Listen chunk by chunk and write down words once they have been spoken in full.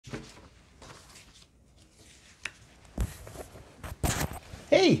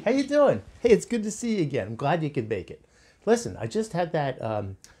Hey, how you doing? Hey, it's good to see you again. I'm glad you could make it. Listen, I just had that,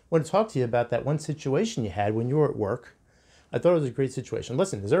 want to talk to you about that one situation you had when you were at work. I thought it was a great situation.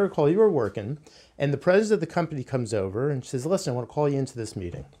 Listen, as I recall, you were working, and the president of the company comes over and says, listen, I want to call you into this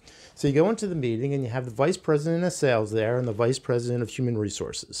meeting. So you go into the meeting, and you have the vice president of sales there and the vice president of human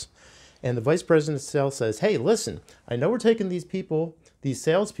resources. And the vice president of sales says, hey, listen, I know we're taking these people, these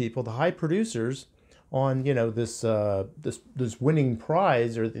salespeople, the high producers, on this winning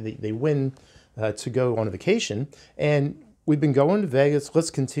prize, or they win to go on a vacation, and we've been going to Vegas.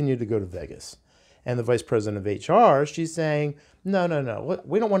 Let's continue to go to Vegas. And the vice president of HR, she's saying, no,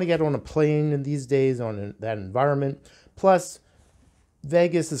 we don't want to get on a plane in these days on that environment. Plus,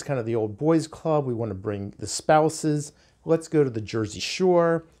 Vegas is kind of the old boys club. We want to bring the spouses. Let's go to the Jersey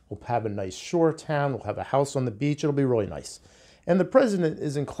Shore. We'll have a nice shore town. We'll have a house on the beach. It'll be really nice. And the president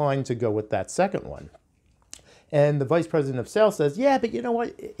is inclined to go with that second one. And the vice president of sales says, yeah, but you know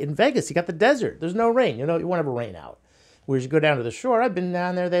what? In Vegas, you got the desert. There's no rain. You won't have a rain out. Whereas you go down to the shore, I've been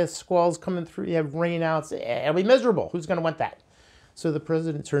down there, there's squalls coming through, you have rain outs. It'll be miserable. Who's going to want that? So the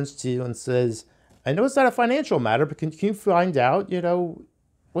president turns to you and says, I know it's not a financial matter, but can you find out,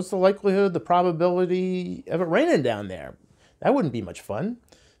 what's the likelihood, the probability of it raining down there? That wouldn't be much fun.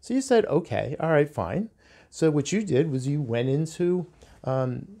 So you said, okay, all right, fine. So what you did was you went into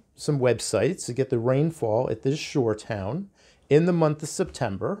some websites to get the rainfall at this shore town in the month of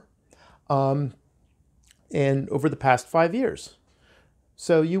September and over the past 5 years.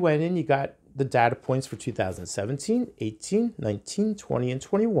 So you went in, you got the data points for 2017, 18, 19, 20, and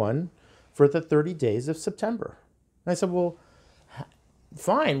 21 for the 30 days of September. And I said, well,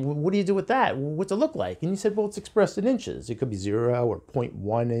 fine, what do you do with that? What's it look like? And you said, well, it's expressed in inches. It could be 0 or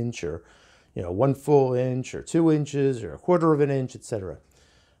 0.1 inch or 1 full inch or 2 inches or 1/4 of an inch, etc.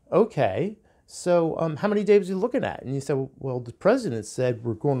 Okay, so how many days are you looking at? And you said, well, the president said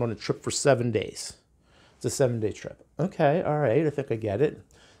we're going on a trip for 7 days. It's a 7-day trip. Okay, all right, I think I get it.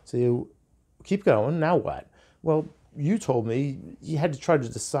 So you keep going, now what? Well, you told me you had to try to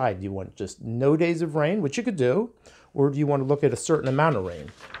decide, do you want just no days of rain, which you could do, or do you want to look at a certain amount of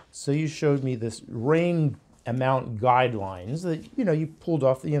rain? So you showed me this rain amount guidelines that, you pulled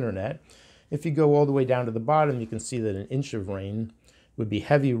off the internet. If you go all the way down to the bottom, you can see that an inch of rain would be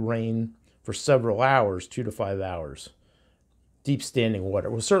heavy rain for several hours, 2 to 5 hours. Deep standing water.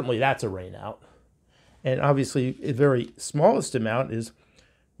 Well, certainly that's a rain out. And obviously, the very smallest amount is,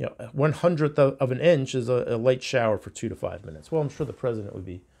 1/100th of an inch is a light shower for 2 to 5 minutes. Well, I'm sure the president would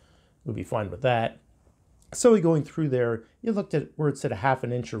be fine with that. So going through there, you looked at where it said a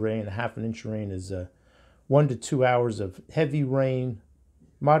 1/2 inch of rain. A 1/2 inch of rain is 1 to 2 hours of heavy rain,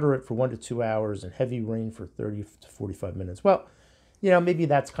 moderate for 1 to 2 hours, and heavy rain for 30 to 45 minutes. Well, maybe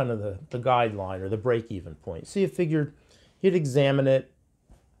that's kind of the guideline or the break-even point. So you figured you'd examine it.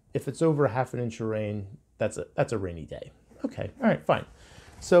 If it's over a 1/2 inch of rain, that's a rainy day. Okay, all right, fine.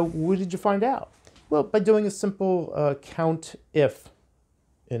 So what did you find out? Well, by doing a simple count if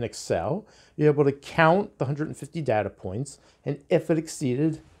in Excel, you're able to count the 150 data points, and if it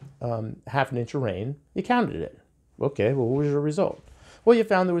exceeded 1/2 inch of rain, you counted it. Okay, well, what was your result? Well, you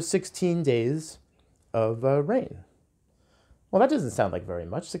found there was 16 days of rain. Well, that doesn't sound like very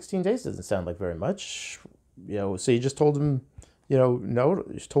much. 16 days doesn't sound like very much. So you just told him, no,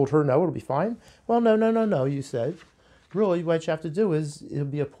 you told her no, it'll be fine. Well, no, you said. Really, what you have to do is, it'll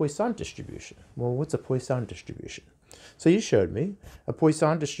be a Poisson distribution. Well, what's a Poisson distribution? So you showed me. A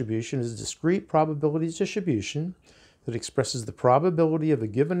Poisson distribution is a discrete probabilities distribution that expresses the probability of a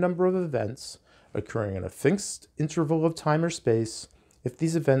given number of events occurring in a fixed interval of time or space if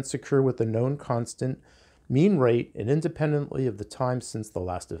these events occur with a known constant mean rate and independently of the time since the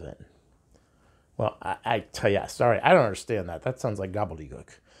last event. Well, I tell you, sorry, I don't understand that. That sounds like gobbledygook.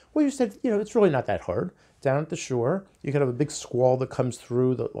 Well, you said, it's really not that hard. Down at the shore, you could have a big squall that comes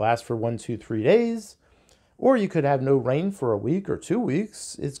through that lasts for 1, 2, 3 days. Or you could have no rain for a week or 2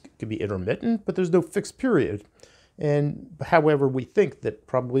 weeks. It could be intermittent, but there's no fixed period. And however, we think that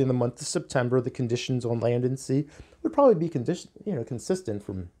probably in the month of September, the conditions on land and sea would probably be consistent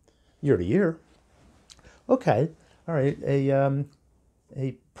from year to year. Okay, all right,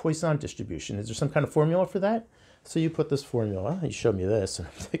 a Poisson distribution. Is there some kind of formula for that? So you put this formula, you showed me this, and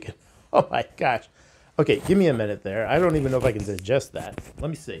I'm thinking, oh my gosh. Okay, give me a minute there. I don't even know if I can digest that. Let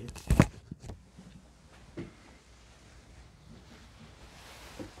me see.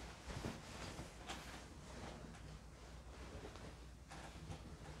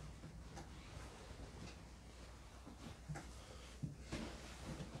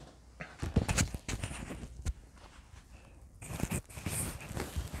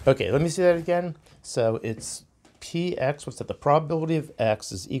 Okay, let me see that again. So it's px, what's that? The probability of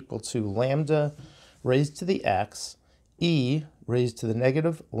x is equal to lambda raised to the x, e raised to the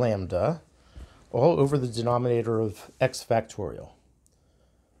negative lambda, all over the denominator of x factorial.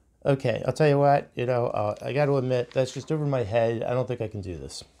 Okay, I'll tell you what, I got to admit, that's just over my head. I don't think I can do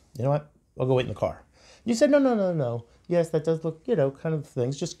this. You know what? I'll go wait in the car. You said, no. Yes, that does look, kind of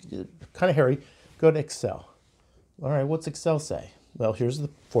things, just kind of hairy. Go to Excel. All right, what's Excel say? Well, here's the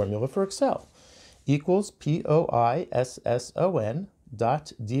formula for Excel. Equals Poisson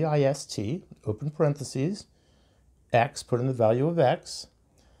dot dist, open parentheses, x, put in the value of x,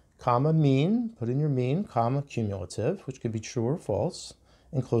 comma mean, put in your mean, comma cumulative, which could be true or false,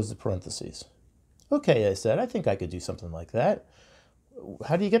 and close the parentheses. Okay, I said, I think I could do something like that.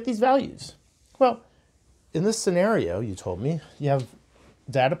 How do you get these values? Well, in this scenario, you told me, you have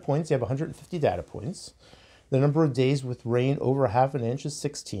data points, you have 150 data points. The number of days with rain over ½ inch is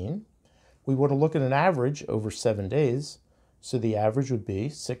 16. We want to look at an average over 7 days. So the average would be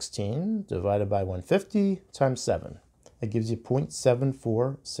 16 divided by 150 times 7. That gives you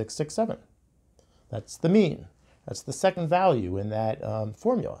 0.74667. That's the mean. That's the second value in that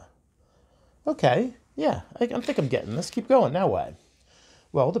formula. Okay, yeah, I think I'm getting this. Keep going. Now what?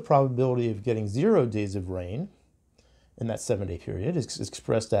 Well, the probability of getting 0 days of rain in that 7-day period is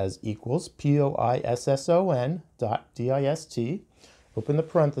expressed as equals Poisson dot dist, open the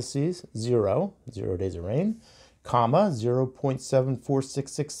parentheses, 0 days of rain, comma,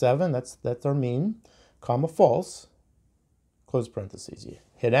 0.74667, that's our mean, comma, false, close parentheses. You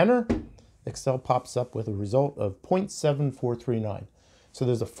hit enter, Excel pops up with a result of 0.7439. So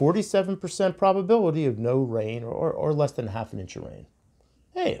there's a 47% probability of no rain or less than ½ inch of rain.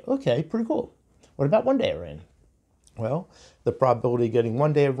 Hey, okay, pretty cool. What about 1 day of rain? Well, the probability of getting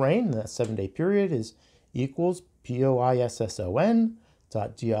 1 day of rain in that 7-day period is equals Poisson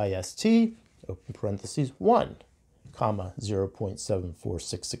dot dist, open parentheses, 1, comma,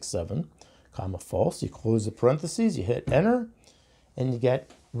 0.74667, comma, false. You close the parentheses, you hit enter, and you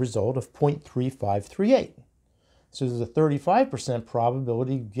get a result of 0.3538. So there's a 35%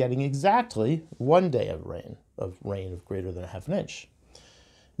 probability of getting exactly 1 day of rain of greater than ½ inch.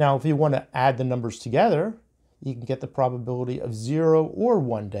 Now, if you want to add the numbers together, you can get the probability of 0 or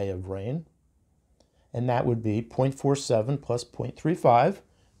 1 day of rain, and that would be 0.47 plus 0.35,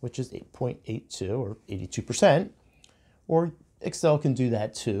 which is 8.82 or 82%. Or Excel can do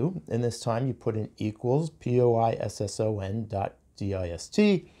that too, and this time you put in equals Poisson dot dist,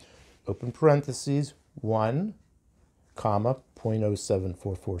 open parentheses, 1, comma,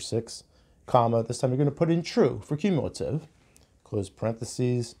 0.07446, comma, this time you're going to put in true for cumulative, close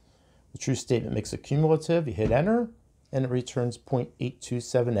parentheses. The true statement makes a cumulative, you hit enter, and it returns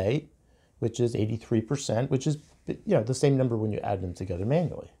 0.8278, which is 83%, which is the same number when you add them together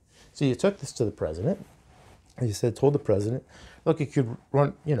manually. So you took this to the president, and you told the president, look, it could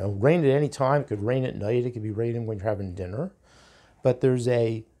rain at any time, it could rain at night, it could be raining when you're having dinner, but there's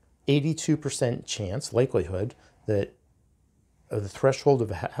a 82% chance, likelihood, that the threshold of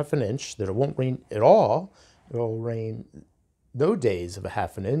 ½ inch, that it won't rain at all, it will rain no days of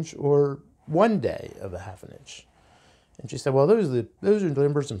 ½ inch or 1 day of ½ inch. And she said, well, those are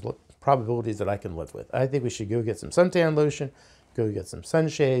numbers and probabilities that I can live with. I think we should go get some suntan lotion, go get some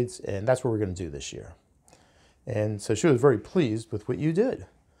sunshades, and that's what we're going to do this year. And so she was very pleased with what you did.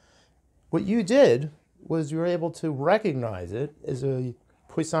 What you did was you were able to recognize it as a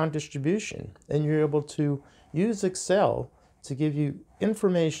Poisson distribution, and you're able to use Excel to give you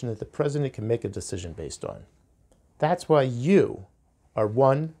information that the president can make a decision based on. That's why you are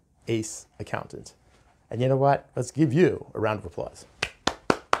one ace accountant. And you know what? Let's give you a round of applause.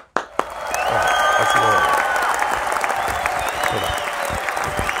 All right, let's go. Hold on.